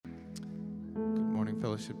morning,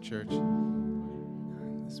 Fellowship Church.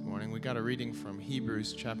 This morning we got a reading from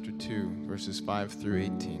Hebrews chapter 2, verses 5 through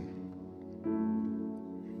 18.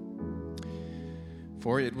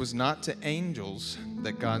 For it was not to angels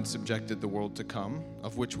that God subjected the world to come,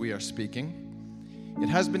 of which we are speaking. It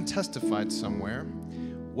has been testified somewhere,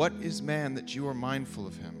 "What is man that you are mindful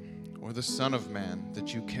of him, or the Son of Man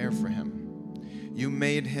that you care for him? You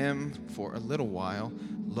made him for a little while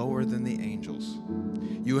lower than the angels.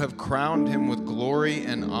 You have crowned him with glory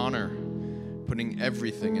and honor, putting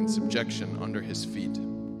everything in subjection under his feet."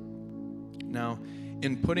 Now,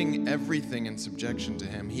 in putting everything in subjection to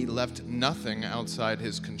him, he left nothing outside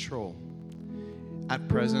his control. At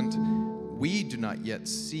present, we do not yet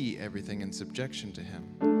see everything in subjection to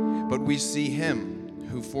him, but we see him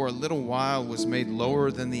who for a little while was made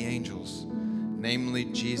lower than the angels, namely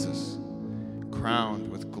Jesus,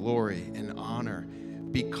 crowned with glory and honor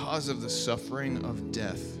because of the suffering of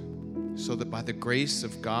death, so that by the grace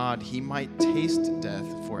of God he might taste death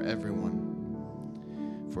for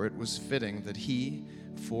everyone. For it was fitting that he,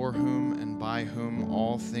 for whom and by whom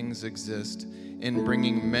all things exist, in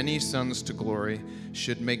bringing many sons to glory,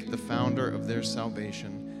 should make the founder of their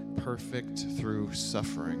salvation perfect through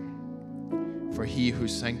suffering. For he who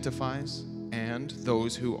sanctifies and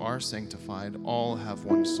those who are sanctified all have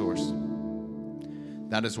one source.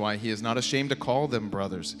 That is why he is not ashamed to call them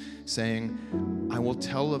brothers, saying, "I will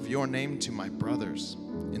tell of your name to my brothers.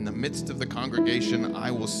 In the midst of the congregation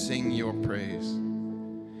I will sing your praise."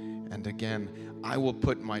 And again, "I will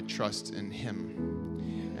put my trust in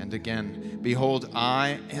him." And again, "Behold,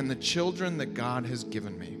 I and the children that God has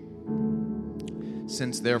given me."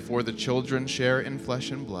 Since therefore the children share in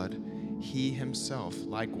flesh and blood, he himself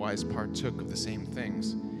likewise partook of the same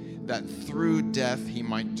things, that through death he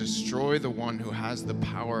might destroy the one who has the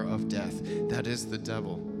power of death, that is the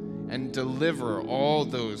devil, and deliver all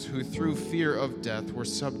those who through fear of death were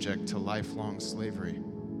subject to lifelong slavery.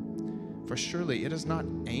 For surely it is not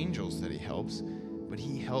angels that he helps, but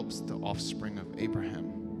he helps the offspring of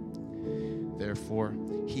Abraham. Therefore,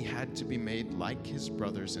 he had to be made like his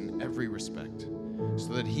brothers in every respect,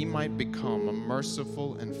 so that he might become a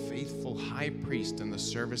merciful and faithful high priest in the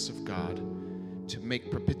service of God, to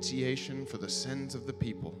make propitiation for the sins of the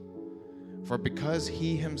people. For because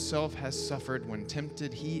he himself has suffered when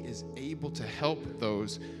tempted, he is able to help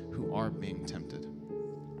those who are being tempted.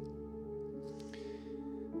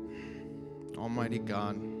 Almighty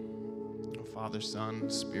God, Father, Son,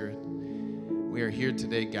 Spirit, we are here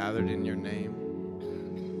today gathered in your name,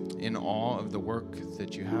 in awe of the work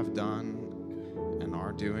that you have done and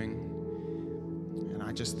are doing. And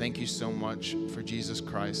I just thank you so much for Jesus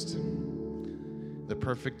Christ, the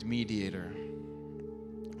perfect mediator,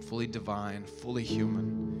 fully divine, fully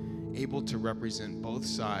human, able to represent both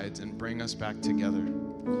sides and bring us back together,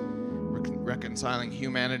 reconciling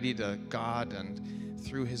humanity to God and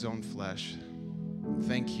through his own flesh.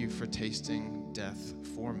 Thank you for tasting death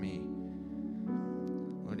for me.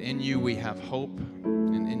 Lord, in you we have hope,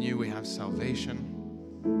 and in you we have salvation,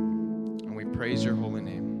 and we praise your holy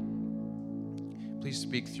name. Please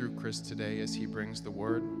speak through Chris today as he brings the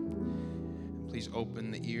word. Please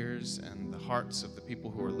open the ears and the hearts of the people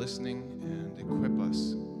who are listening and equip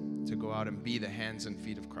us to go out and be the hands and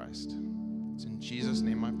feet of Christ. It's in Jesus'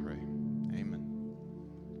 name I pray. Amen.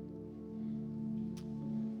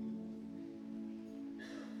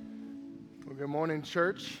 Well, good morning,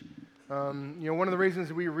 church. One of the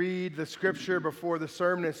reasons we read the scripture before the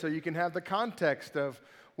sermon is so you can have the context of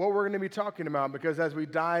what we're going to be talking about, because as we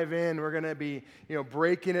dive in, we're going to be,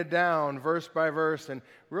 breaking it down verse by verse and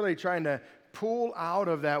really trying to pull out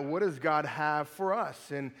of that, what does God have for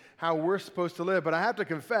us and how we're supposed to live. But I have to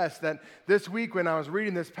confess that this week when I was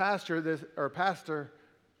reading this pastor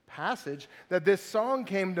passage, that this song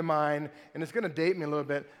came to mind, and it's going to date me a little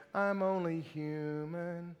bit. I'm only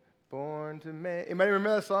human, born to make. Anybody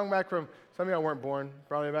remember that song back from, some of y'all weren't born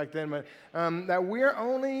probably back then, but that we're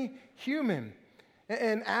only human.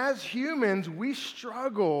 And as humans, we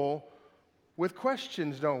struggle with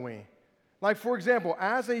questions, don't we? Like, for example,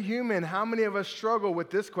 as a human, how many of us struggle with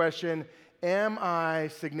this question, am I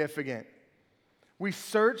significant? We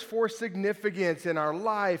search for significance in our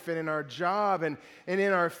life and in our job and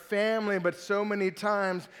in our family, but so many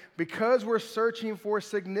times, because we're searching for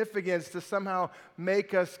significance to somehow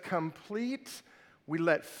make us complete, we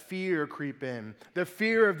let fear creep in. The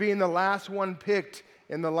fear of being the last one picked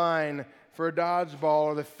in the line for a dodgeball,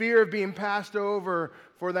 or the fear of being passed over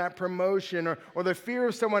for that promotion, or the fear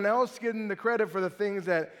of someone else getting the credit for the things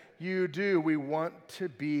that you do. We want to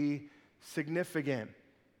be significant.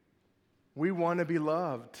 We want to be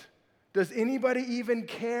loved. Does anybody even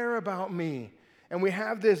care about me? And we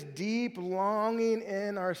have this deep longing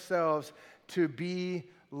in ourselves to be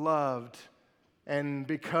loved. And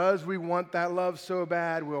because we want that love so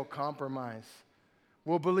bad, we'll compromise.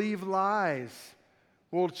 We'll believe lies.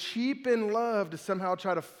 We'll cheapen love to somehow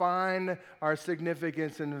try to find our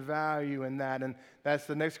significance and value in that. And that's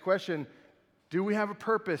the next question. Do we have a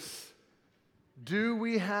purpose? Do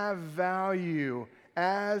we have value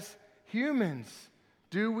as humans?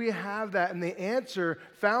 Do we have that? And the answer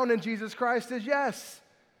found in Jesus Christ is yes.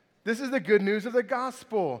 This is the good news of the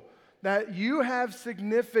gospel, that you have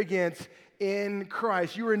significance in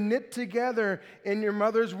Christ. You were knit together in your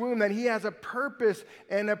mother's womb, that He has a purpose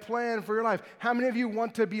and a plan for your life. How many of you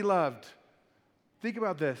want to be loved? Think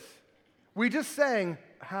about this. We just sang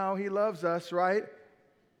how He loves us, right?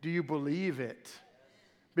 Do you believe it?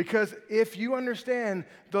 Because if you understand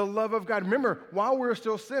the love of God, remember, while we're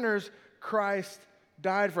still sinners, Christ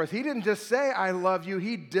died for us. He didn't just say, I love you.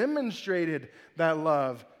 He demonstrated that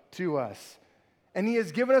love to us. And He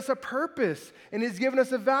has given us a purpose, and He's given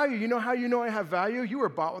us a value. You know how you know I have value? You were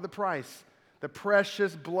bought with a price, the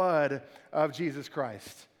precious blood of Jesus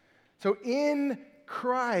Christ. So in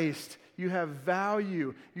Christ, you have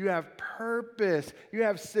value, you have purpose, you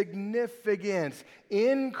have significance.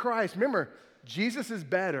 In Christ, remember, Jesus is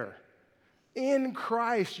better. In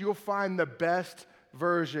Christ, you'll find the best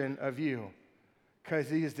version of you because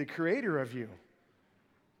He is the creator of you.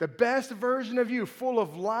 The best version of you, full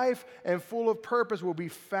of life and full of purpose, will be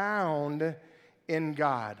found in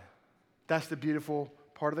God. That's the beautiful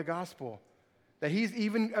part of the gospel. That He's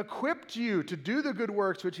even equipped you to do the good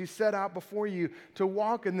works which He set out before you to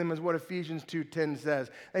walk in them, is what Ephesians 2:10 says.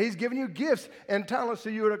 That He's given you gifts and talents so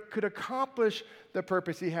you could accomplish the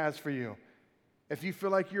purpose He has for you. If you feel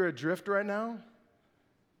like you're adrift right now,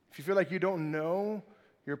 if you feel like you don't know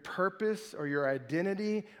your purpose or your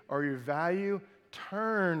identity or your value,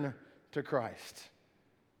 turn to Christ.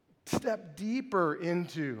 Step deeper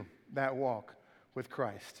into that walk with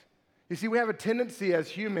Christ. You see, we have a tendency as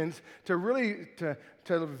humans to really to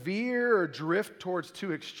veer or drift towards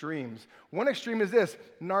two extremes. One extreme is this,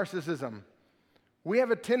 narcissism. We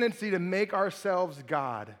have a tendency to make ourselves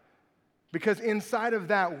God, because inside of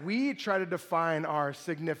that, we try to define our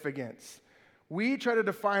significance. We try to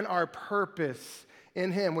define our purpose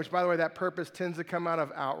in Him, which, by the way, that purpose tends to come out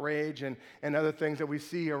of outrage and other things that we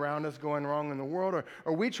see around us going wrong in the world.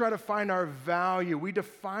 Or we try to find our value. We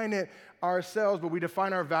define it ourselves, but we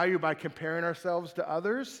define our value by comparing ourselves to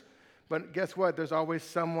others. But guess what? There's always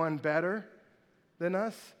someone better than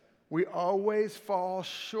us. We always fall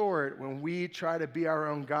short when we try to be our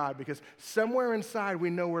own God, because somewhere inside we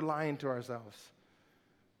know we're lying to ourselves.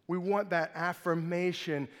 We want that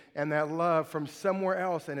affirmation and that love from somewhere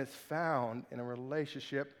else, and it's found in a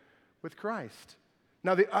relationship with Christ.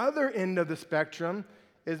 Now, the other end of the spectrum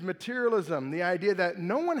is materialism, the idea that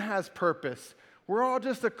no one has purpose. We're all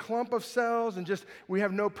just a clump of cells, and we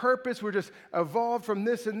have no purpose. We're just evolved from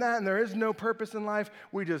this and that, and there is no purpose in life.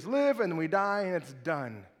 We just live and we die, and it's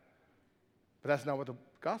done. But that's not what the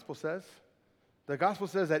gospel says. The gospel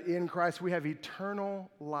says that in Christ we have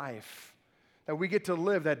eternal life, that we get to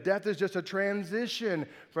live, that death is just a transition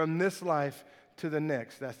from this life to the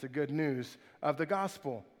next. That's the good news of the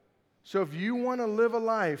gospel. So if you want to live a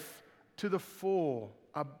life to the full,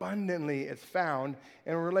 abundantly, it's found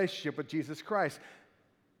in a relationship with Jesus Christ.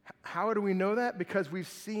 How do we know that? Because we've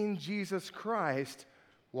seen Jesus Christ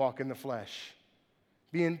walk in the flesh,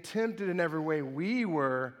 being tempted in every way we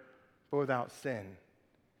were, but without sin.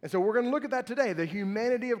 And so we're going to look at that today, the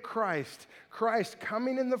humanity of Christ, Christ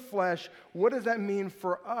coming in the flesh. What does that mean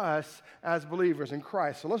for us as believers in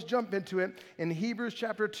Christ? So let's jump into it. In Hebrews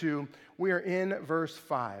chapter 2, we are in verse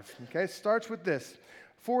 5. Okay, it starts with this.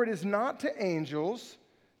 For it is not to angels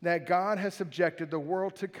that God has subjected the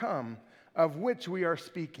world to come, of which we are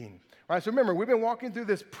speaking. All right, so remember, we've been walking through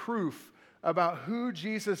this proof about who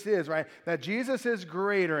Jesus is, right? That Jesus is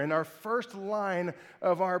greater. And our first line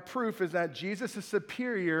of our proof is that Jesus is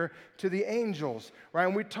superior to the angels, right?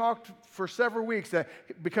 And we talked for several weeks that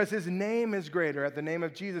because His name is greater, at the name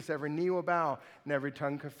of Jesus, every knee will bow and every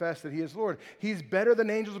tongue confess that He is Lord. He's better than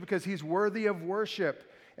angels because He's worthy of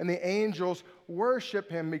worship. And the angels worship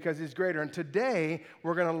Him because He's greater. And today,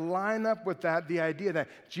 we're going to line up with that, the idea that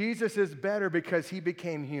Jesus is better because He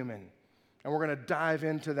became human. And we're going to dive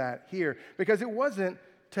into that here. Because it wasn't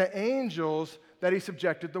to angels that He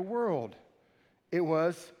subjected the world. It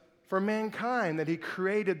was for mankind that He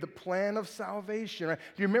created the plan of salvation. Right?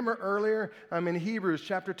 Do you remember earlier in Hebrews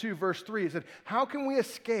chapter 2, verse 3, it said, how can we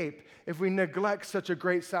escape if we neglect such a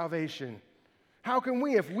great salvation? How can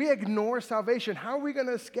we, if we ignore salvation, how are we going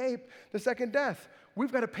to escape the second death?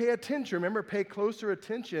 we've got to pay attention. Remember, pay closer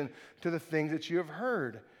attention to the things that you have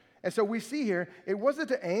heard. And so we see here, it wasn't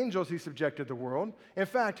to angels he subjected the world. In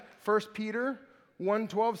fact, 1 Peter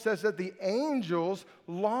 1:12 says that the angels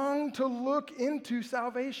long to look into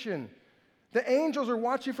salvation. The angels are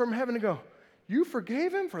watching from heaven and go, you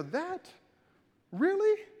forgave him for that?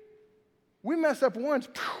 Really? We mess up once,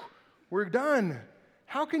 we're done.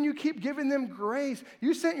 How can you keep giving them grace?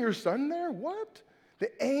 You sent your son there? What?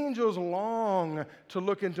 The angels long to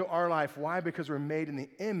look into our life. Why? Because we're made in the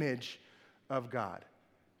image of God.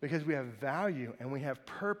 Because we have value and we have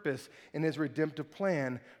purpose in his redemptive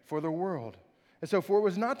plan for the world. And so, for it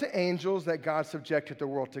was not to angels that God subjected the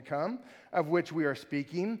world to come, of which we are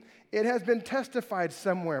speaking. It has been testified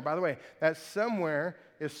somewhere. By the way, that somewhere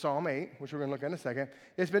is Psalm 8, which we're going to look at in a second.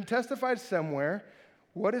 It's been testified somewhere.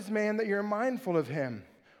 What is man that you're mindful of him?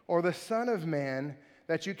 Or the son of man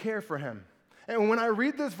that you care for him? And when I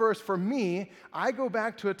read this verse, for me, I go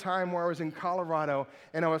back to a time where I was in Colorado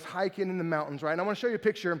and I was hiking in the mountains, right? And I want to show you a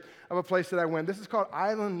picture of a place that I went. This is called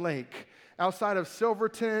Island Lake. Outside of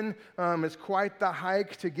Silverton, it's quite the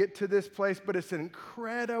hike to get to this place, but it's an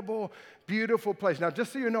incredible, beautiful place. Now,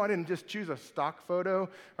 just so you know, I didn't just choose a stock photo,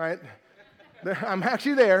 right? I'm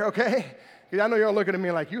actually there, okay? I know you're all looking at me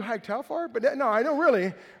like, you hiked how far? But no, I don't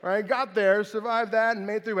really, right? Got there, survived that, and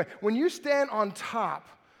made through it. When you stand on top,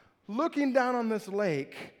 looking down on this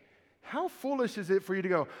lake, how foolish is it for you to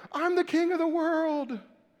go, I'm the king of the world?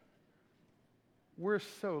 We're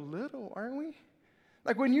so little, aren't we?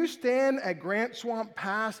 Like when you stand at Grant Swamp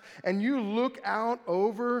Pass and you look out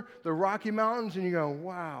over the Rocky Mountains and you go,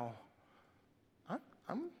 wow,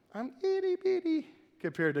 I'm itty bitty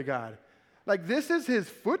compared to God. Like this is his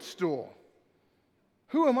footstool.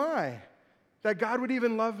 Who am I that God would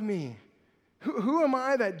even love me? Who am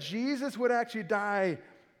I that Jesus would actually die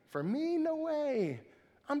for me? No way.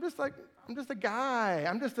 I'm just a guy.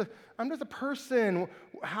 I'm just a person.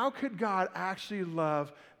 How could God actually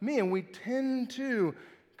love me? And we tend to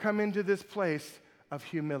come into this place of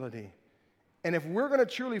humility. And if we're going to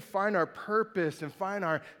truly find our purpose and find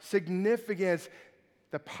our significance,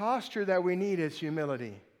 the posture that we need is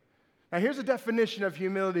humility. Now, here's a definition of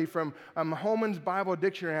humility from Holman's Bible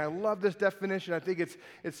Dictionary. I love this definition. I think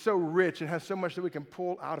it's so rich and has so much that we can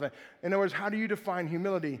pull out of it. In other words, how do you define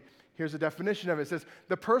humility? Here's a definition of it. It says,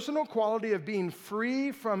 the personal quality of being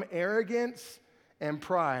free from arrogance and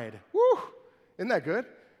pride. Woo! Isn't that good?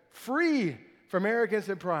 Free from arrogance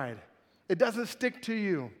and pride. It doesn't stick to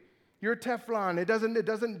you. You're Teflon. It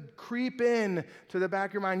doesn't creep in to the back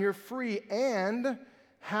of your mind. You're free and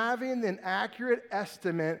having an accurate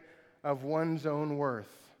estimate of one's own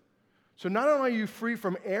worth. So not only are you free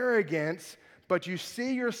from arrogance, but you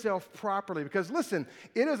see yourself properly. Because listen,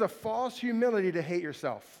 it is a false humility to hate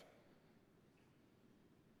yourself.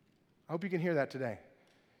 I hope you can hear that today.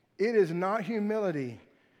 It is not humility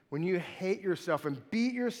when you hate yourself and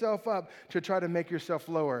beat yourself up to try to make yourself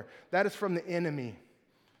lower. That is from the enemy.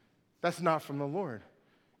 That's not from the Lord.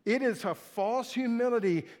 It is a false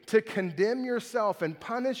humility to condemn yourself and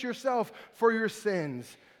punish yourself for your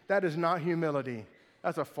sins. That is not humility.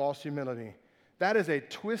 That's a false humility. That is a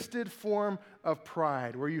twisted form of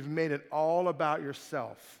pride where you've made it all about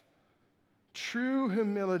yourself. True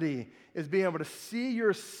humility is being able to see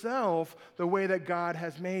yourself the way that God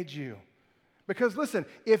has made you. Because listen,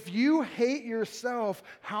 if you hate yourself,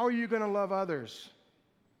 how are you going to love others?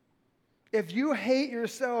 If you hate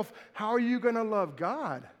yourself, how are you going to love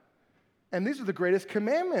God? And these are the greatest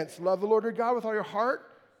commandments. Love the Lord your God with all your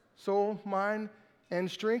heart, soul, mind, and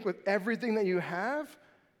strength, with everything that you have,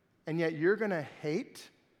 and yet you're going to hate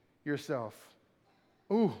yourself.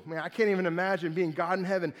 Ooh, man, I can't even imagine being God in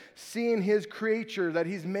heaven, seeing his creature that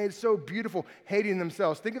he's made so beautiful, hating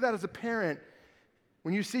themselves. Think of that as a parent.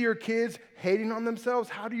 When you see your kids hating on themselves,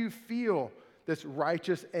 how do you feel? This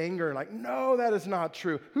righteous anger, like, no, that is not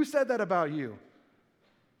true. Who said that about you?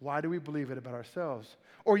 Why do we believe it about ourselves?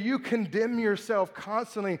 Or you condemn yourself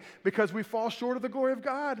constantly because we fall short of the glory of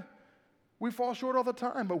God. We fall short all the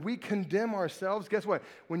time, but we condemn ourselves. Guess what?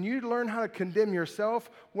 When you learn how to condemn yourself,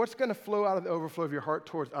 what's going to flow out of the overflow of your heart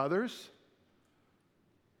towards others?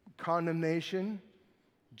 Condemnation,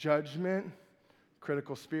 judgment,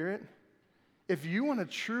 critical spirit. If you want to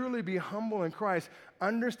truly be humble in Christ,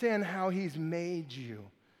 understand how he's made you.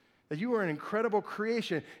 That you are an incredible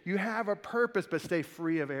creation. You have a purpose, but stay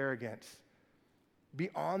free of arrogance. Be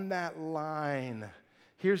on that line.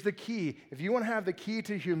 Here's the key. If you want to have the key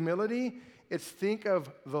to humility, it's think of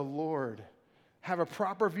the Lord. Have a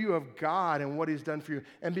proper view of God and what he's done for you,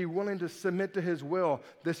 and be willing to submit to his will.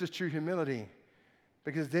 This is true humility.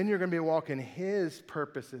 Because then you're going to be walking his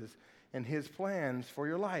purposes and his plans for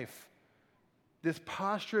your life. This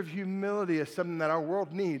posture of humility is something that our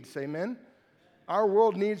world needs. Amen? Our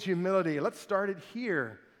world needs humility. Let's start it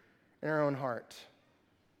here in our own heart.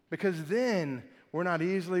 Because then we're not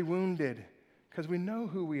easily wounded because we know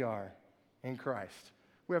who we are in Christ.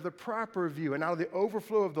 We have the proper view, and out of the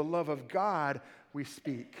overflow of the love of God, we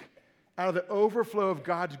speak. Out of the overflow of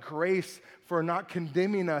God's grace for not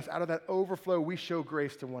condemning us, out of that overflow, we show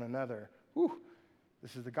grace to one another. Whew,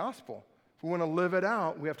 this is the gospel. If we want to live it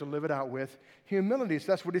out, we have to live it out with humility. So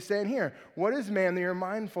that's what he's saying here. What is man that you're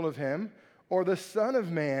mindful of him, or the Son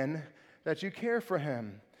of Man that you care for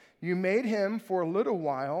him? You made him for a little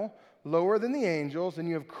while lower than the angels, and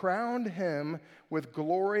you have crowned him with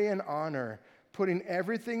glory and honor, putting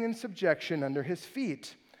everything in subjection under his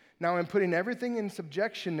feet. Now, in putting everything in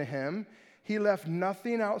subjection to him, he left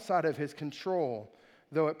nothing outside of his control,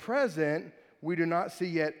 though at present we do not see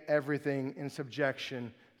yet everything in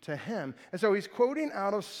subjection to him. And so he's quoting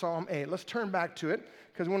out of Psalm 8. Let's turn back to it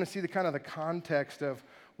because we want to see the kind of the context of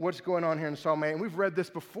what's going on here in Psalm 8. And we've read this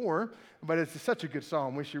before, but it's such a good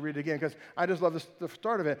psalm. We should read it again because I just love the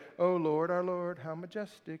start of it. Oh, Lord, our Lord, how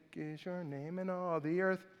majestic is your name in all the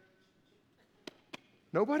earth.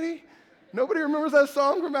 Nobody? Nobody remembers that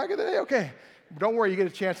song from back in the day? Okay. Don't worry, you get a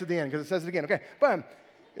chance at the end because it says it again. Okay. But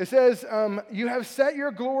it says, you have set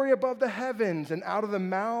your glory above the heavens, and out of the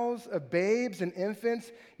mouths of babes and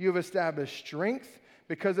infants you have established strength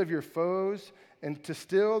because of your foes, and to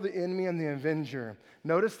still the enemy and the avenger.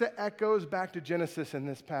 Notice the echoes back to Genesis in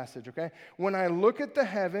this passage, okay? When I look at the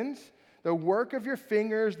heavens, the work of your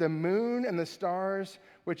fingers, the moon and the stars,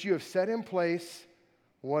 which you have set in place,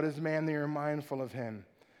 what is man that you're mindful of him?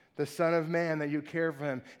 The Son of Man that you care for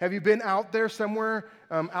him. Have you been out there somewhere,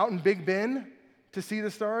 out in Big Bend to see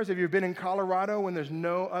the stars? Have you been in Colorado when there's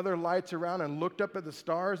no other lights around and looked up at the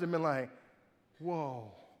stars and been like,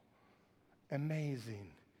 whoa, amazing.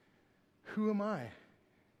 Who am I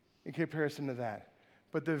in comparison to that?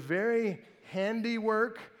 But the very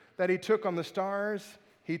handiwork that he took on the stars,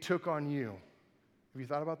 he took on you. Have you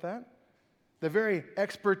thought about that? The very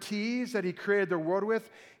expertise that he created the world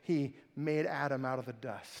with, he made Adam out of the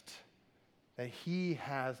dust. That he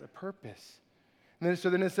has a purpose. And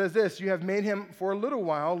then it says this, you have made him for a little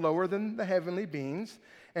while lower than the heavenly beings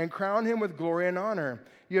and crowned him with glory and honor.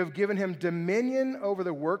 You have given him dominion over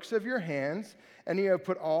the works of your hands, and you have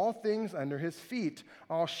put all things under his feet,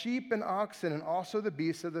 all sheep and oxen, and also the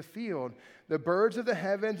beasts of the field, the birds of the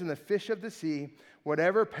heavens and the fish of the sea,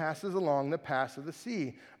 whatever passes along the paths of the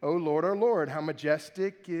sea. O Lord, our Lord, how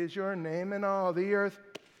majestic is your name in all the earth.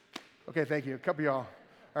 Okay, thank you. A couple of y'all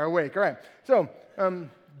are awake. All right. So,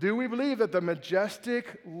 do we believe that the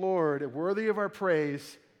majestic Lord, worthy of our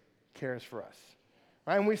praise, cares for us?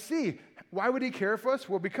 Right? And we see, why would he care for us?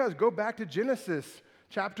 Well, because go back to Genesis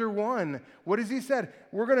chapter 1. What has he said?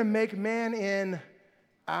 We're going to make man in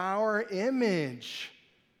our image.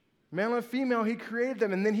 Male and female, he created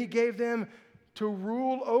them, and then he gave them to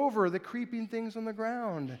rule over the creeping things on the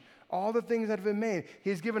ground, all the things that have been made.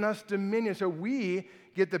 He's given us dominion, so we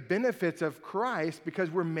get the benefits of Christ because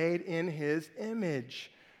we're made in his image.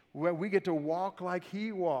 We get to walk like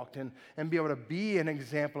he walked and be able to be an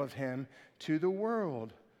example of him to the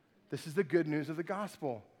world. This is the good news of the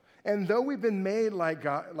gospel. And though we've been made like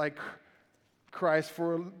God, like Christ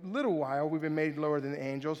for a little while, we've been made lower than the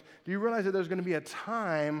angels. Do you realize that there's going to be a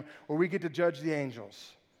time where we get to judge the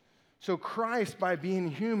angels? So Christ, by being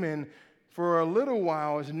human for a little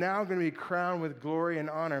while, is now going to be crowned with glory and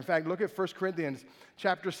honor. In fact, look at 1 Corinthians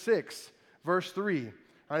chapter 6, verse 3.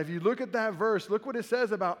 All right, if you look at that verse, look what it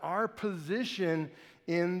says about our position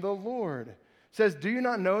in the Lord. It says, do you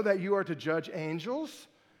not know that you are to judge angels?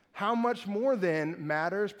 How much more then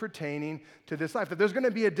matters pertaining to this life? That there's going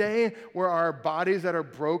to be a day where our bodies that are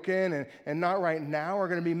broken and not right now are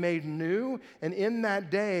going to be made new. And in that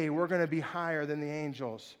day, we're going to be higher than the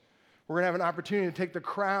angels. We're going to have an opportunity to take the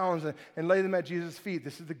crowns and lay them at Jesus' feet.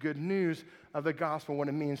 This is the good news of the gospel, what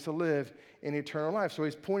it means to live in eternal life. So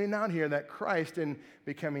he's pointing out here that Christ, in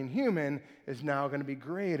becoming human, is now going to be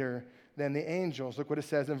greater than the angels. Look what it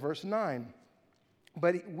says in verse 9.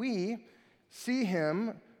 But we see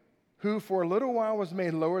him who for a little while was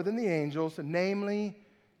made lower than the angels, namely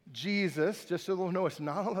Jesus. Just so they'll know it's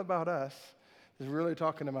not all about us. It's really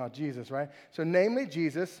talking about Jesus, right? So namely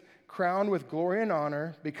Jesus, crowned with glory and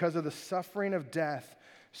honor because of the suffering of death,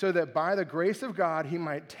 so that by the grace of God he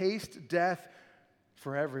might taste death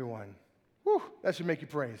for everyone. Whew, that should make you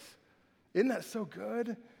praise. Isn't that so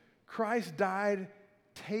good? Christ died,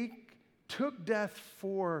 took death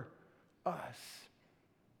for us.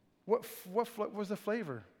 What was the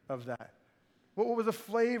flavor of that? What was the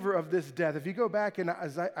flavor of this death? If you go back in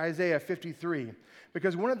Isaiah 53,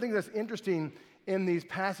 because one of the things that's interesting in these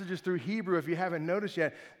passages through Hebrew, if you haven't noticed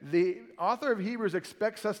yet, the author of Hebrews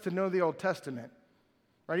expects us to know the Old Testament.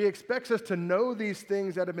 Right? He expects us to know these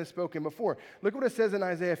things that have been spoken before. Look what it says in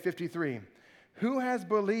Isaiah 53. Who has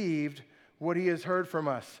believed what he has heard from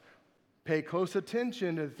us? Pay close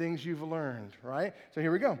attention to the things you've learned, right? So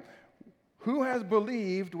here we go. Who has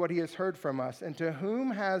believed what he has heard from us, and to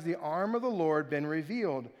whom has the arm of the Lord been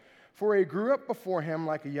revealed? For he grew up before him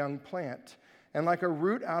like a young plant, and like a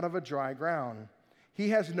root out of a dry ground. He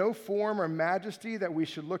has no form or majesty that we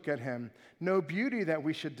should look at him, no beauty that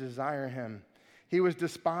we should desire him. He was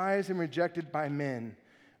despised and rejected by men,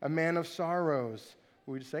 a man of sorrows.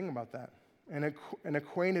 We were just saying about that. And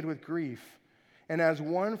acquainted with grief. And as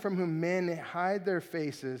one from whom men hide their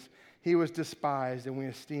faces, he was despised, and we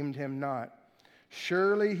esteemed him not.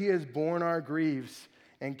 Surely he has borne our griefs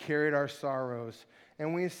and carried our sorrows,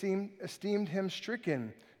 and we esteemed him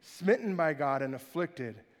stricken, smitten by God, and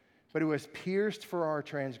afflicted. But he was pierced for our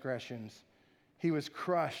transgressions. He was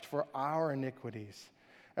crushed for our iniquities.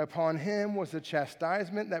 Upon him was the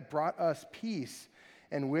chastisement that brought us peace,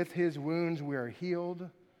 and with his wounds we are healed.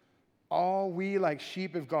 All we like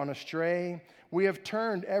sheep have gone astray. We have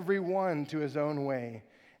turned every one to his own way,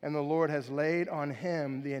 and the Lord has laid on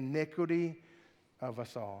him the iniquity of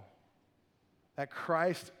us all. That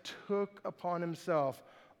Christ took upon himself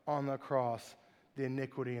on the cross the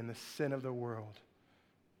iniquity and the sin of the world.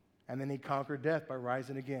 And then he conquered death by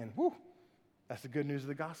rising again. Woo! That's the good news of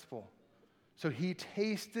the gospel. So he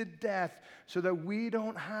tasted death so that we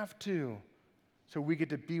don't have to. So we get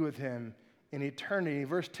to be with him in eternity.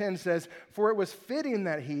 Verse 10 says, for it was fitting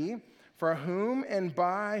that he, for whom and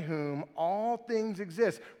by whom all things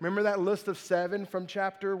exist. Remember that list of 7 from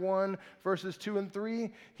chapter 1, verses 2 and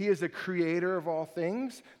 3? He is the creator of all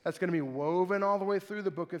things. That's going to be woven all the way through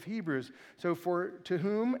the book of Hebrews. So for to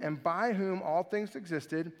whom and by whom all things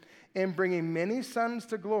existed, in bringing many sons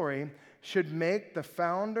to glory, should make the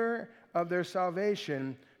founder of their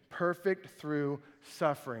salvation perfect through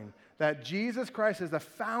suffering. That Jesus Christ is the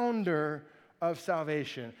founder of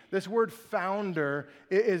salvation. This word founder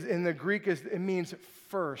is in the Greek, it means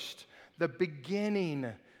first, the beginning,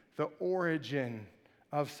 the origin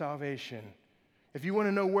of salvation. If you want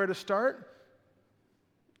to know where to start,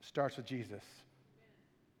 it starts with Jesus.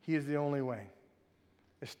 He is the only way.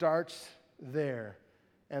 It starts there.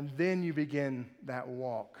 And then you begin that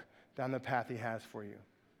walk down the path he has for you.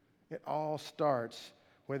 It all starts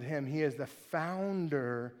with him. He is the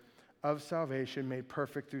founder of salvation made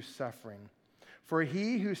perfect through suffering. For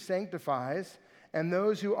he who sanctifies and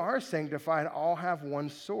those who are sanctified all have one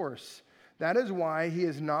source. That is why he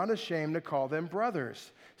is not ashamed to call them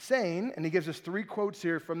brothers, saying, and he gives us 3 quotes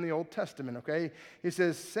here from the Old Testament, okay? He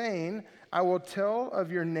says, saying, I will tell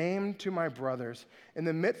of your name to my brothers. In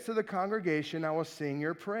the midst of the congregation, I will sing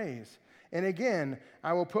your praise. And again,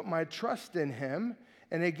 I will put my trust in him.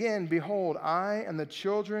 And again, behold, I and the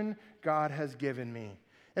children God has given me.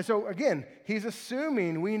 And so, again, he's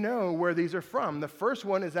assuming we know where these are from. The first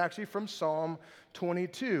one is actually from Psalm 22.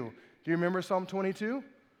 Do you remember Psalm 22?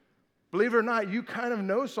 Believe it or not, you kind of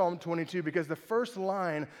know Psalm 22 because the first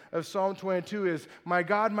line of Psalm 22 is, my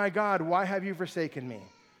God, why have you forsaken me?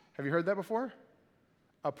 Have you heard that before?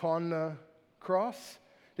 Upon the cross?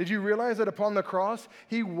 Did you realize that upon the cross,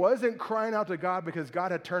 he wasn't crying out to God because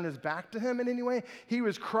God had turned his back to him in any way? He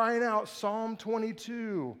was crying out Psalm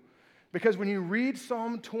 22. Because when you read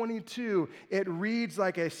Psalm 22, it reads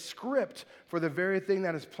like a script for the very thing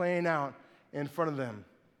that is playing out in front of them.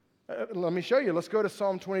 Let me show you. Let's go to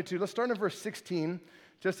Psalm 22. Let's start in verse 16,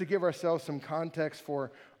 just to give ourselves some context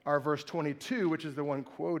for our verse 22, which is the one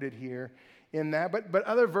quoted here in that. But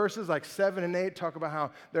other verses like 7 and 8 talk about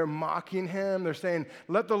how they're mocking him. They're saying,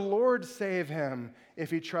 let the Lord save him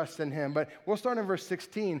if he trusts in him. But we'll start in verse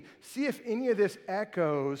 16. See if any of this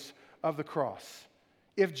echoes of the cross.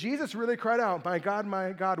 If Jesus really cried out, my God,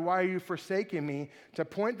 why are you forsaking me? To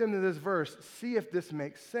point them to this verse, see if this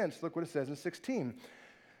makes sense. Look what it says in 16.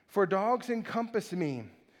 For dogs encompass me,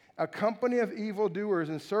 a company of evildoers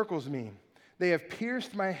encircles me. They have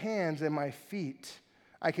pierced my hands and my feet.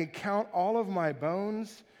 I can count all of my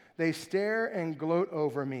bones. They stare and gloat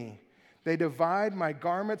over me. They divide my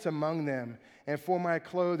garments among them, and for my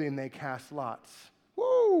clothing they cast lots.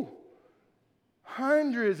 Woo!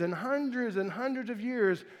 Hundreds and hundreds and hundreds of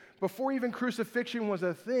years before even crucifixion was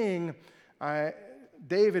a thing,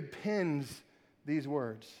 David pens these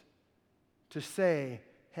words to say,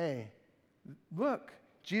 hey, look,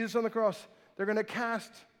 Jesus on the cross, they're going to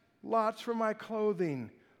cast lots for my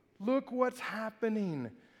clothing. Look what's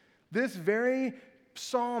happening. This very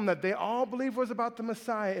psalm that they all believed was about the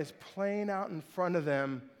Messiah is playing out in front of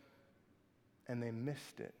them, and they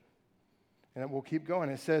missed it. And we'll keep going.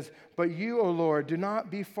 It says, but you, O Lord, do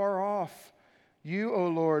not be far off. You, O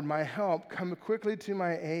Lord, my help, come quickly to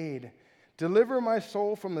my aid. Deliver my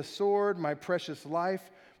soul from the sword, my precious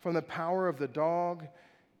life from the power of the dog.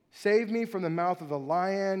 Save me from the mouth of the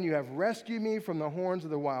lion. You have rescued me from the horns of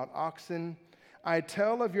the wild oxen. I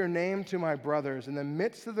tell of your name to my brothers. In the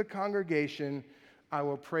midst of the congregation, I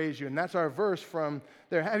will praise you. And that's our verse from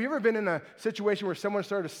there. Have you ever been in a situation where someone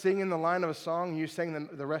started singing the line of a song and you sang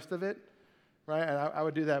the rest of it? Right? And I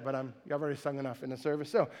would do that, but I've already sung enough in the service.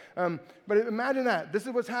 So, but imagine that. This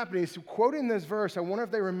is what's happening. He's quoting this verse. I wonder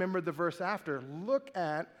if they remembered the verse after. Look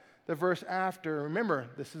at the verse after. Remember,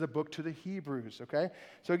 this is a book to the Hebrews, okay?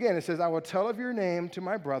 So again, it says, I will tell of your name to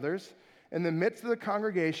my brothers. In the midst of the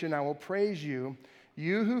congregation, I will praise you.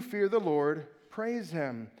 You who fear the Lord, praise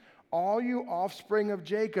him. All you offspring of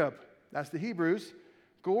Jacob, that's the Hebrews,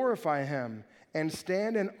 glorify him and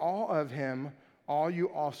stand in awe of him, all you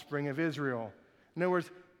offspring of Israel. In other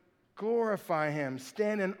words, glorify him.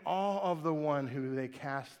 Stand in awe of the one who they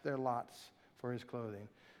cast their lots for his clothing.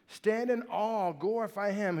 Stand in awe,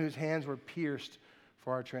 glorify him whose hands were pierced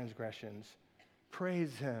for our transgressions.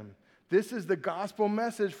 Praise him. This is the gospel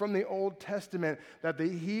message from the Old Testament that the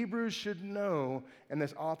Hebrews should know, and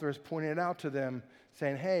this author is pointing it out to them,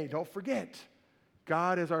 saying, hey, don't forget,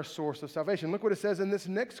 God is our source of salvation. Look what it says in this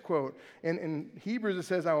next quote. In Hebrews it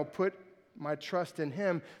says, I will put my trust in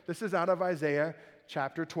him. This is out of Isaiah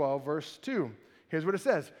chapter 12, verse 2. Here's what it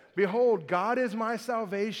says. Behold, God is my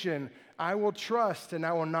salvation. I will trust and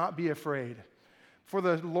I will not be afraid. For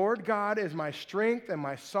the Lord God is my strength and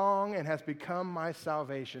my song and has become my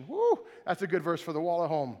salvation. Woo! That's a good verse for the wall at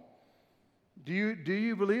home. Do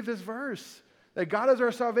you believe this verse? That God is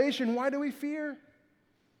our salvation. Why do we fear?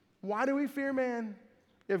 Why do we fear man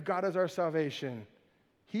if God is our salvation?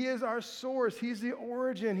 He is our source. He's the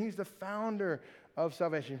origin. He's the founder of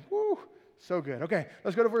salvation. Woo! So good. Okay,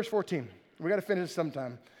 let's go to verse 14. We got to finish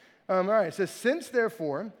sometime. All right, it says, since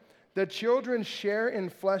therefore the children share in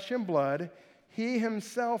flesh and blood, he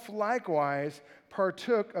himself likewise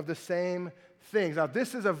partook of the same things. Now,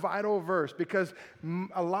 this is a vital verse because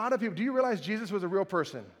a lot of people, do you realize Jesus was a real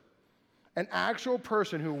person? An actual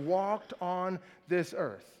person who walked on this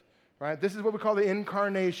earth, right? This is what we call the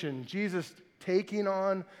incarnation. Jesus taking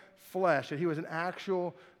on flesh, that he was an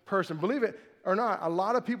actual person. Believe it or not, a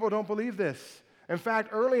lot of people don't believe this. In fact,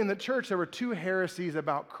 early in the church, there were two heresies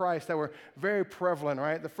about Christ that were very prevalent,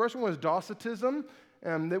 right? The first one was Docetism,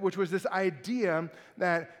 which was this idea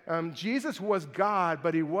that Jesus was God,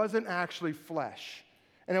 but he wasn't actually flesh.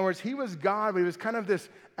 In other words, he was God, but he was kind of this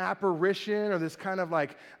apparition or this kind of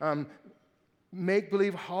like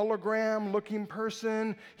make-believe hologram-looking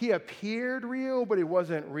person. He appeared real, but he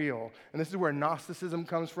wasn't real. And this is where Gnosticism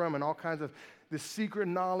comes from, and all kinds of this secret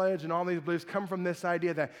knowledge and all these beliefs come from this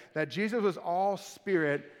idea that Jesus was all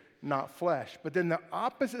spirit, not flesh. But then the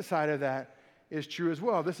opposite side of that is true as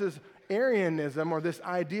well. This is Arianism, or this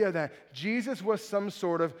idea that Jesus was some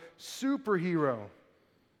sort of superhero,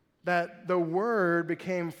 that the Word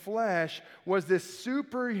became flesh, was this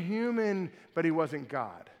superhuman, but he wasn't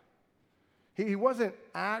God. He wasn't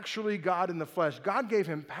actually God in the flesh. God gave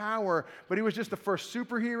him power, but he was just the first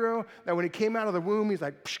superhero that when he came out of the womb, he's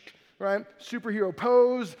like, psh, right? Superhero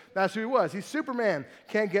pose. That's who he was. He's Superman.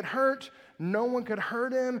 Can't get hurt. No one could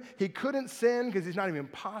hurt him. He couldn't sin because it's not even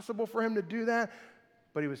possible for him to do that.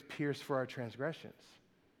 But he was pierced for our transgressions.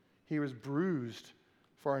 He was bruised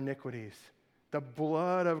for our iniquities. The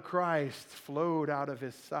blood of Christ flowed out of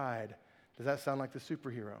his side. Does that sound like the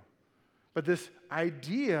superhero? But this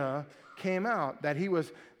idea came out that he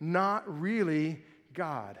was not really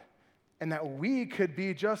God and that we could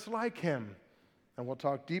be just like him. And we'll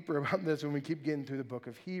talk deeper about this when we keep getting through the book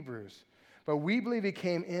of Hebrews. But we believe he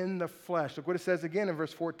came in the flesh. Look what it says again in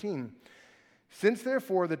verse 14. Since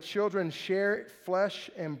therefore the children share flesh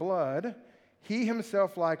and blood, he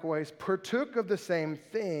himself likewise partook of the same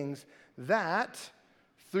things, that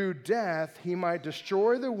through death he might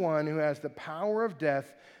destroy the one who has the power of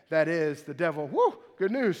death, that is, the devil. Woo!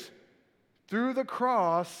 Good news. Through the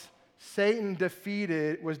cross, Satan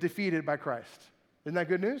was defeated by Christ. Isn't that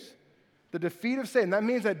good news? The defeat of Satan. That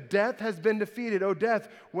means that death has been defeated. Oh, death,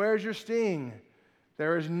 where's your sting?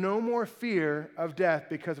 There is no more fear of death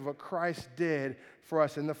because of what Christ did for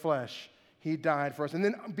us in the flesh. He died for us. And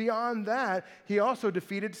then beyond that, he also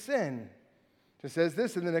defeated sin. It says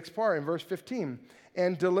this in the next part, in verse 15.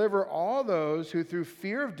 And deliver all those who through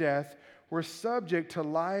fear of death were subject to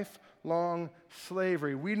lifelong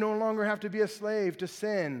slavery. We no longer have to be a slave to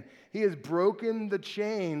sin. He has broken the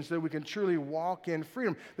chains so we can truly walk in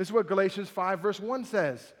freedom. This is what Galatians 5 verse 1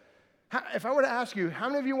 says. If I were to ask you, how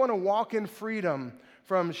many of you want to walk in freedom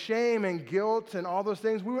from shame and guilt and all those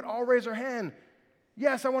things, we would all raise our hand.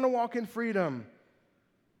 Yes, I want to walk in freedom.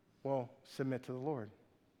 Well, submit to the Lord.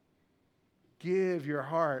 Give your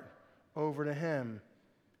heart over to Him.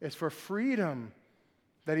 It's for freedom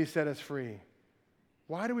that He set us free.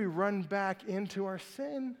 Why do we run back into our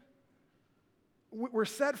sin? We're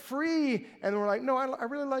set free, and we're like, no, I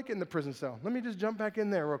really like it in the prison cell. Let me just jump back in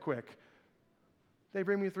there real quick. They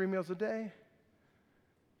bring me 3 meals a day.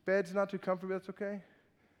 Bed's not too comfortable, that's okay.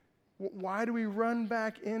 Why do we run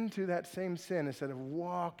back into that same sin instead of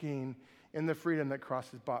walking in the freedom that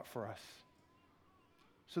Christ has bought for us?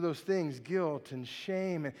 So those things, guilt and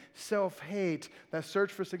shame and self-hate, that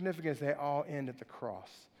search for significance, they all end at the cross.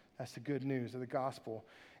 That's the good news of the gospel.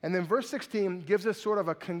 And then verse 16 gives us sort of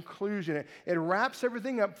a conclusion. It wraps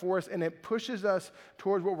everything up for us, and it pushes us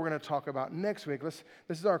towards what we're going to talk about next week. This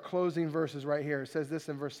is our closing verses right here. It says this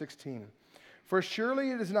in verse 16. For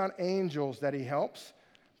surely it is not angels that He helps,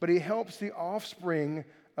 but He helps the offspring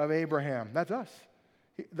of Abraham. That's us.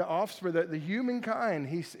 The offspring, the humankind,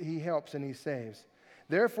 he helps and He saves.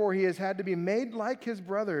 Therefore, He has had to be made like His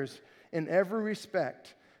brothers in every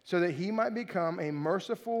respect, so that He might become a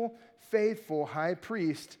merciful, faithful high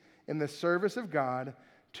priest in the service of God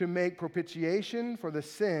to make propitiation for the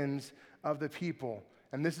sins of the people.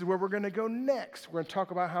 And this is where we're going to go next. We're going to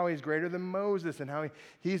talk about how He's greater than Moses and how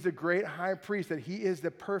He's the great high priest, that He is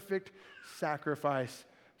the perfect sacrifice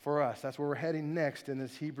for us. That's where we're heading next in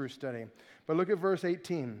this Hebrew study. But look at verse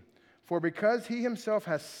 18. For because He Himself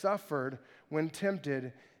has suffered when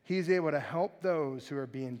tempted, He's able to help those who are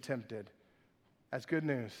being tempted. That's good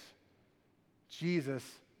news. Jesus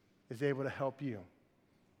is able to help you.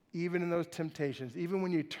 Even in those temptations, even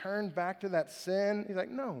when you turn back to that sin, He's like,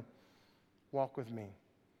 no, walk with me.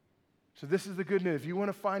 So this is the good news. If you want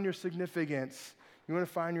to find your significance, you want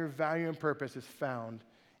to find your value and purpose, is found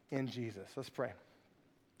in Jesus. Let's pray.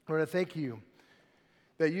 Lord, I thank You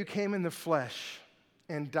that You came in the flesh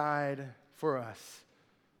and died for us.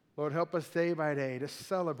 Lord, help us day by day to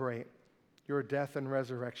celebrate Your death and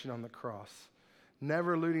resurrection on the cross,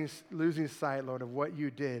 never losing sight, Lord, of what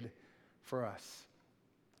You did for us.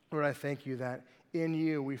 Lord, I thank You that in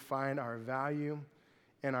You we find our value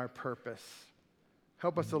and our purpose.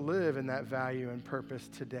 Help us to live in that value and purpose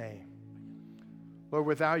today. Lord,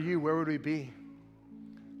 without You, where would we be?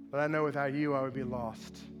 Lord, I know without You I would be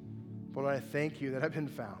lost. But Lord, I thank You that I've been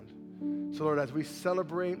found. So Lord, as we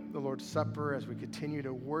celebrate the Lord's Supper, as we continue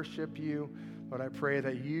to worship You, Lord, I pray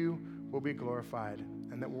that You will be glorified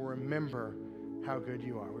and that we'll remember how good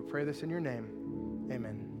You are. We pray this in Your name.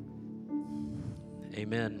 Amen.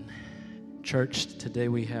 Amen. Church, today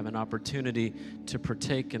we have an opportunity to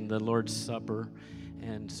partake in the Lord's Supper.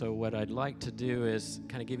 And so what I'd like to do is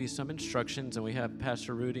kind of give you some instructions, and we have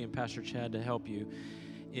Pastor Rudy and Pastor Chad to help you.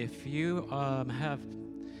 If you have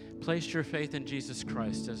placed your faith in Jesus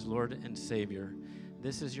Christ as Lord and Savior,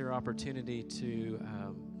 this is your opportunity to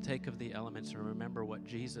take of the elements and remember what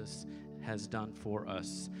Jesus has done for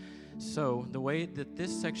us. So the way that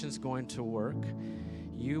this section is going to work,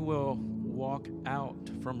 you will walk out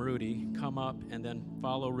from Rudy, come up, and then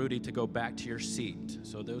follow Rudy to go back to your seat.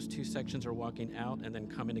 So those two sections are walking out and then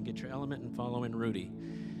coming to get your element and following Rudy.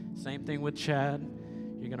 Same thing with Chad.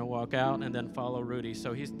 You're going to walk out and then follow Rudy.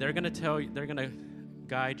 So they're going to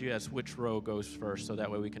guide you as which row goes first, so that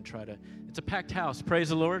way we can try to, it's a packed house, praise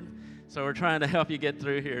the Lord. So we're trying to help you get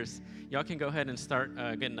through here. Y'all can go ahead and start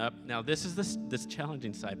getting up. Now this is this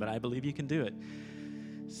challenging side, but I believe you can do it.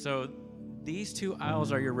 So these two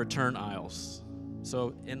aisles are your return aisles.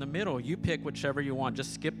 So in the middle, you pick whichever you want.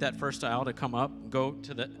 Just skip that first aisle to come up, go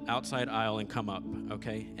to the outside aisle and come up,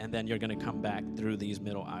 okay? And then you're going to come back through these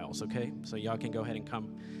middle aisles, okay? So y'all can go ahead and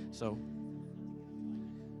come. So,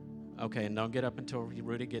 okay, and don't get up until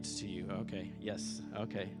Rudy gets to you. Okay, yes,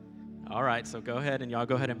 okay. All right, so go ahead and y'all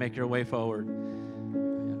go ahead and make your way forward.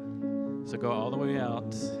 So go all the way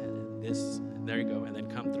out. There you go, and then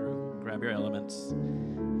come through. Grab your elements.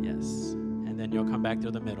 Yes, and then you'll come back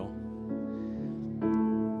through the middle.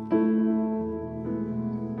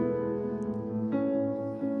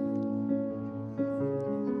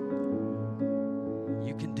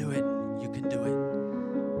 You can do it. You can do it.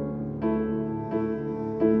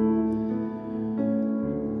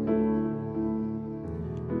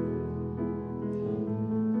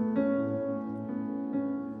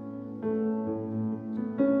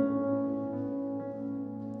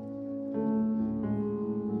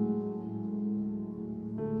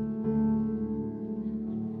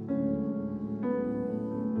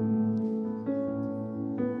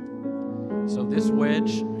 So this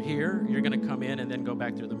wedge here, you're going to come in and then go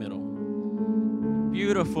back through the middle.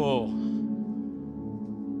 Beautiful.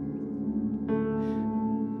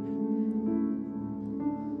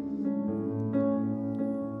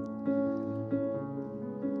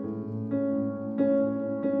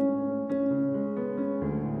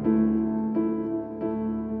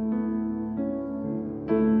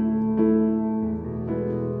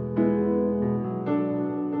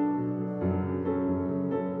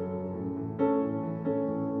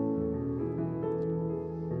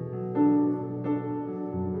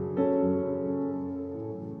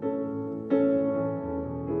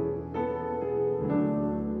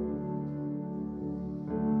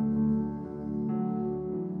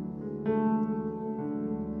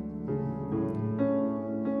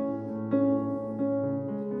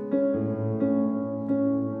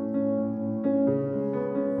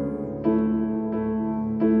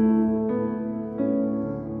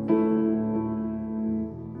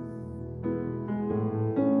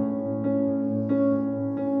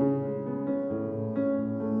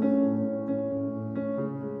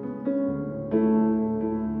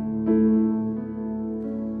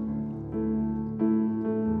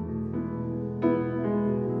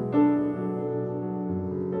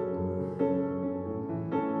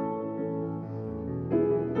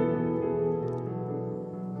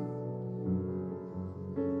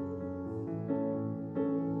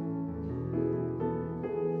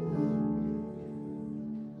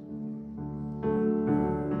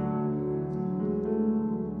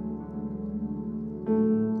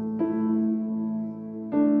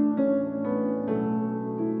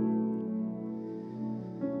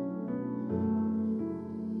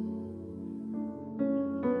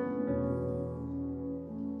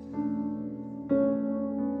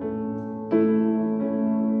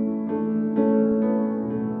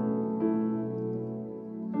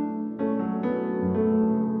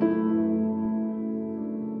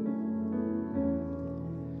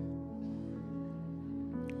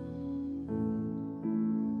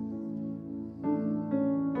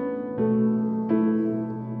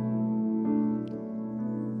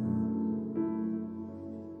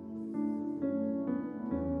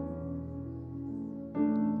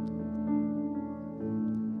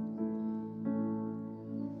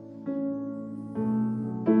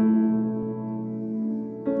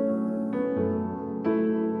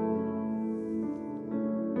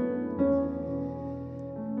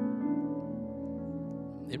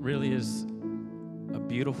 really is a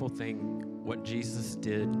beautiful thing what Jesus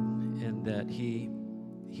did, and that he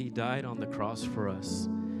died on the cross for us.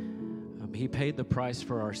 He paid the price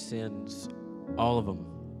for our sins, all of them.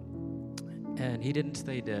 And he didn't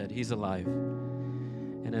stay dead. He's alive.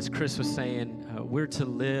 And as Chris was saying, we're to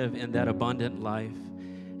live in that abundant life.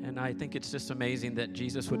 And I think it's just amazing that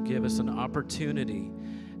Jesus would give us an opportunity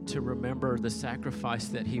to remember the sacrifice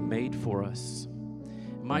that he made for us.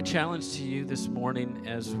 My challenge to you this morning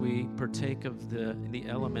as we partake of the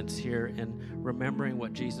elements here and remembering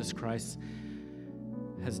what Jesus Christ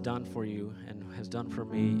has done for you and has done for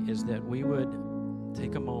me is that we would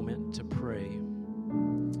take a moment to pray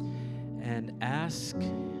and ask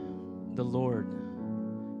the Lord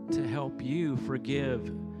to help you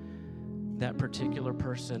forgive that particular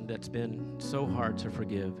person that's been so hard to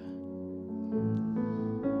forgive.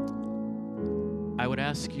 I would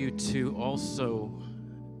ask you to also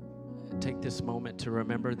take this moment to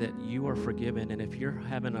remember that you are forgiven, and if you're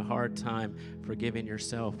having a hard time forgiving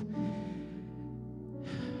yourself,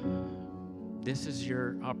 this is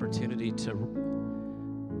your opportunity to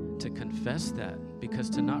confess that, because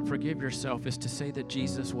to not forgive yourself is to say that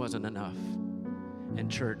Jesus wasn't enough. And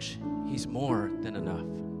church, he's more than enough.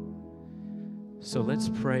 So let's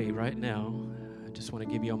pray right now. I just want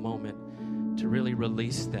to give you a moment to really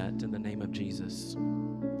release that in the name of Jesus.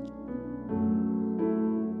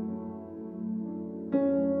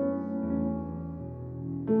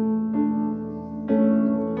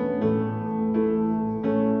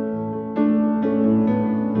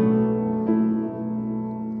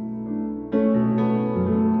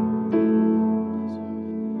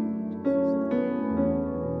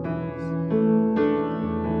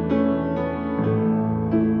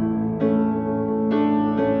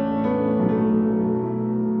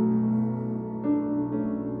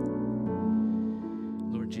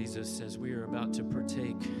 As we are about to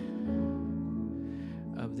partake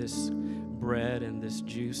of this bread and this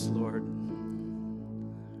juice, Lord,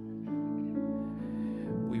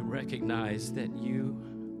 we recognize that you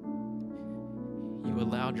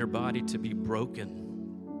allowed your body to be broken,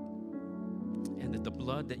 and that the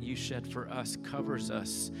blood that you shed for us covers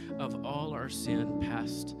us of all our sin,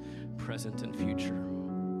 past, present, and future.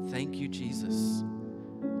 Thank you, Jesus.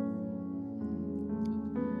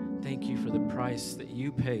 Thank you for the price that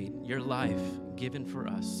you paid, your life given for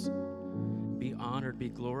us. Be honored, be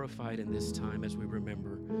glorified in this time as we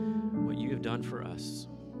remember what you have done for us.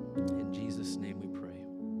 In Jesus' name we pray.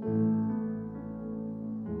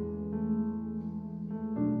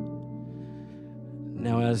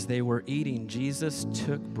 Now, as they were eating, Jesus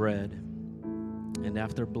took bread, and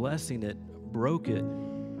after blessing it, broke it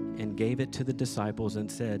and gave it to the disciples and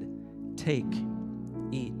said, "Take,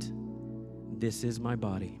 eat. This is my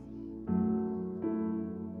body."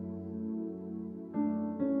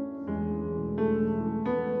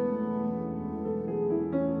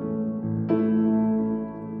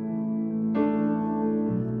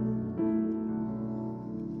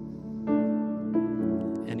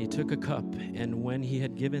 Took a cup, and when he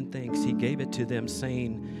had given thanks, he gave it to them,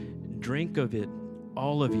 saying, "Drink of it,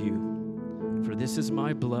 all of you, for this is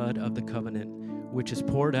my blood of the covenant, which is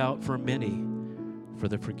poured out for many for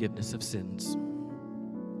the forgiveness of sins."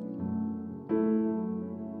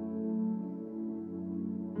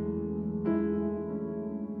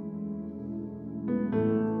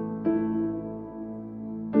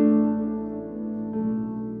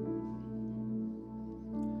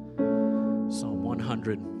 Psalm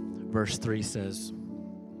 100 Verse 3 says,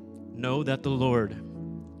 "Know that the Lord,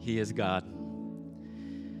 he is God.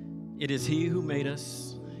 It is he who made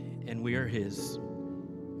us, and we are his.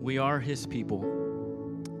 We are his people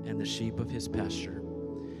and the sheep of his pasture."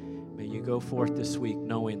 May you go forth this week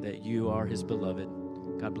knowing that you are his beloved.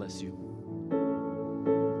 God bless you.